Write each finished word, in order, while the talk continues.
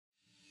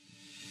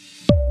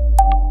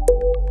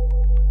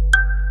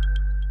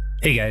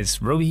Hey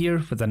guys, ROBEY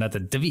here with another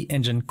Divi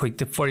engine quick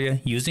tip for you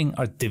using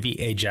our Divi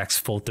Ajax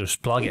Filters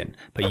plugin.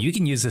 But you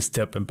can use this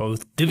tip in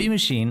both Divi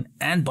Machine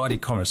and Body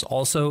Commerce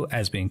also,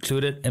 as we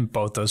included in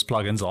both those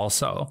plugins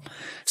also.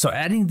 So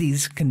adding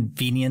these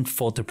convenient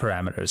filter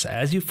parameters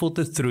as you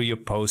filter through your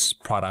posts,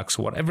 products,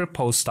 whatever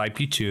post type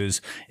you choose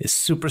is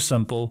super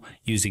simple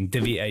using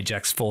Divi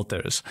Ajax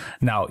Filters.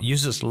 Now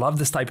users love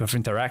this type of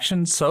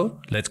interaction, so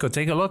let's go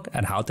take a look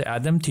at how to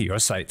add them to your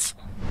sites.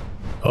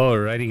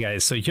 Alrighty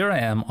guys, so here I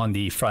am on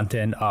the front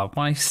end of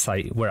my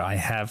site where I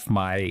have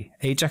my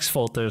Ajax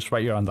filters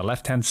right here on the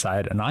left hand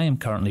side, and I am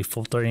currently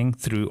filtering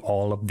through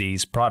all of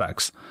these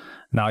products.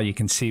 Now you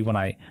can see when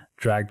I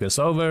drag this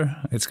over,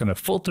 it's going to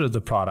filter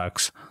the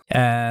products,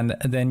 and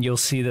then you'll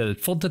see that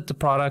it filtered the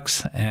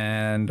products.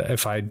 And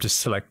if I just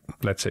select,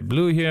 let's say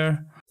blue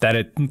here, that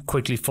it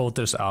quickly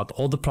filters out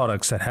all the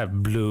products that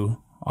have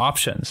blue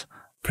options.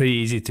 Pretty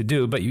easy to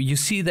do, but you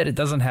see that it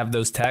doesn't have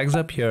those tags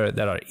up here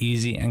that are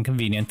easy and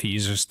convenient for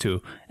users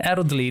to add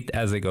or delete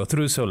as they go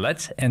through. So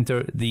let's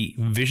enter the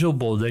Visual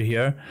Builder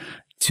here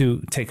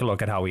to take a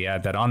look at how we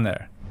add that on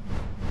there.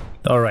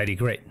 Alrighty,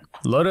 great.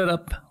 Load it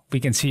up. We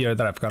can see here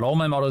that I've got all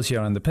my models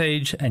here on the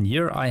page, and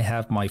here I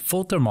have my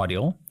filter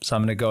module. So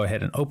I'm going to go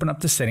ahead and open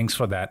up the settings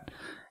for that,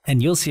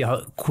 and you'll see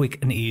how quick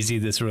and easy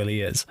this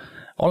really is.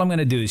 All I'm going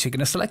to do is you're going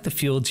to select the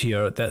fields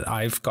here that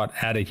I've got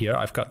added here.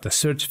 I've got the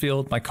search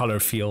field, my color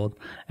field,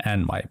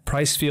 and my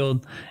price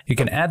field. You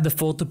can add the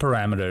filter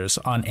parameters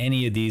on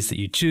any of these that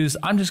you choose.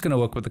 I'm just going to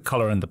work with the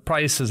color and the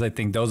price, as I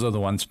think those are the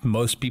ones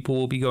most people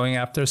will be going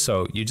after.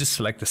 So you just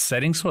select the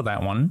settings for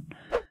that one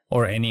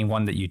or any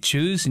one that you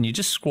choose, and you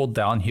just scroll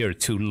down here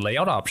to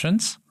layout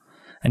options.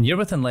 And here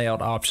within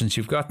layout options,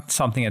 you've got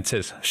something that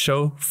says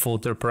show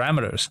filter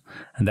parameters.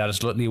 And that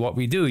is literally what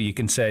we do. You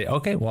can say,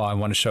 okay, well, I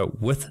want to show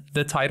with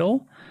the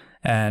title,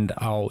 and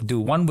I'll do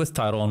one with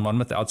title and one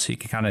without, so you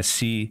can kind of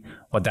see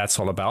what that's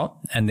all about.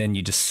 And then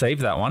you just save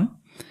that one.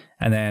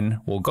 And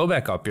then we'll go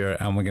back up here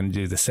and we're going to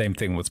do the same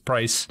thing with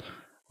price.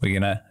 We're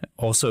going to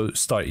also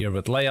start here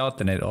with layout,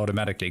 and it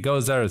automatically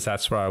goes there, as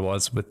that's where I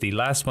was with the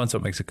last one. So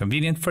it makes it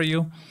convenient for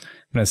you.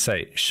 I'm going to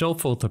say show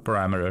filter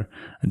parameter,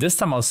 and this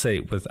time I'll say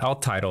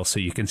without title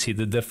so you can see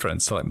the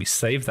difference. So let me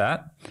save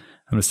that.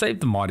 I'm going to save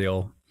the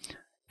module,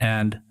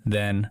 and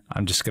then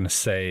I'm just going to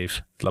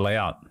save the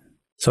layout.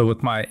 So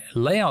with my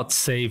layout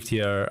saved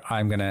here,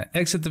 I'm going to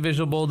exit the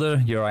Visual Builder.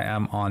 Here I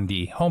am on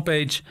the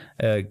homepage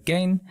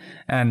again,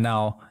 and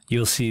now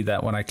you'll see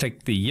that when I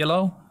click the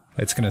yellow,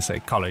 it's going to say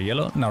color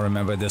yellow. Now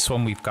remember, this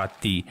one we've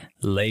got the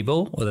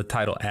label or the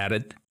title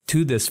added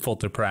to this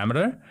filter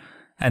parameter.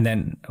 And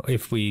then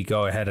if we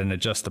go ahead and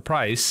adjust the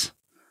price,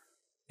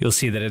 you'll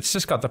see that it's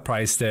just got the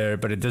price there,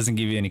 but it doesn't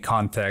give you any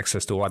context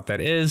as to what that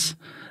is.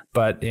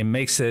 But it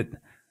makes it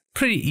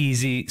pretty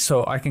easy.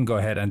 So I can go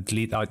ahead and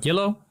delete out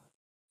yellow.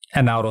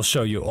 And now it'll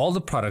show you all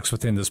the products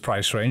within this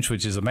price range,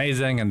 which is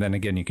amazing. And then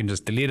again, you can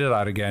just delete it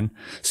out again.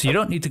 So you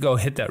don't need to go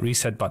hit that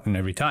reset button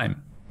every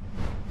time.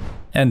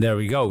 And there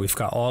we go. We've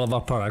got all of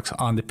our products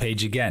on the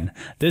page again.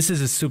 This is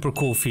a super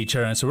cool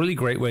feature, and it's a really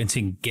great way to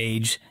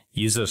engage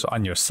users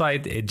on your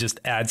site. It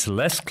just adds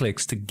less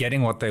clicks to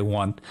getting what they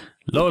want,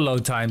 low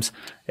load times.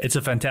 It's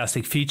a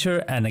fantastic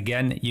feature. And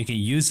again, you can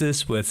use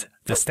this with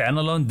the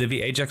standalone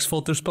Divi Ajax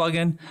Filters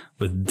plugin,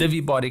 with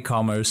Divi Body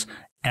Commerce,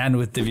 and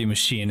with Divi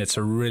Machine. It's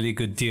a really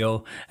good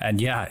deal.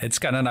 And yeah, it's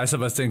kind of nice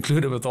of us to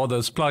include it with all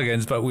those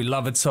plugins, but we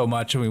love it so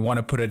much and we want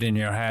to put it in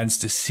your hands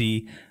to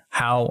see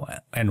how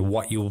and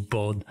what you will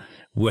build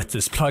with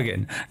this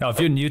plugin. Now, if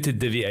you're new to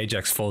Divi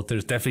Ajax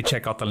Filters, definitely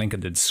check out the link in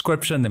the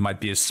description. There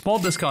might be a small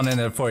discount in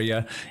there for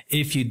you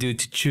if you do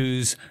to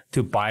choose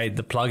to buy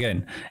the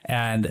plugin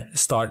and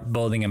start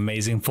building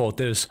amazing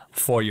filters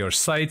for your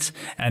sites.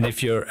 And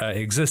if you're an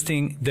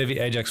existing Divi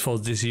Ajax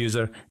Filters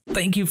user,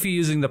 thank you for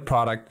using the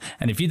product.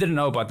 And if you didn't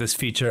know about this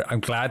feature, I'm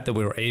glad that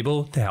we were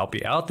able to help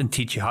you out and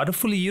teach you how to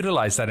fully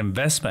utilize that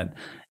investment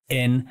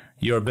in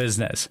your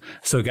business.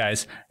 So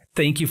guys,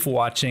 thank you for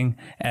watching,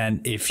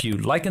 and if you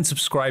like and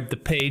subscribe the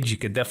page, you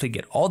can definitely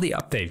get all the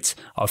updates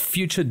of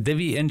future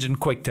Divi engine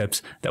quick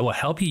tips that will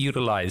help you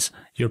utilize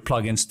your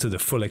plugins to the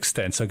full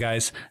extent. So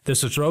guys,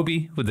 this was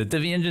ROBEY with the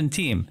Divi engine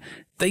team.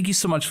 Thank you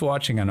so much for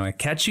watching, and I'll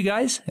catch you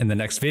guys in the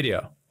next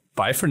video.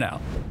 Bye for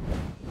now.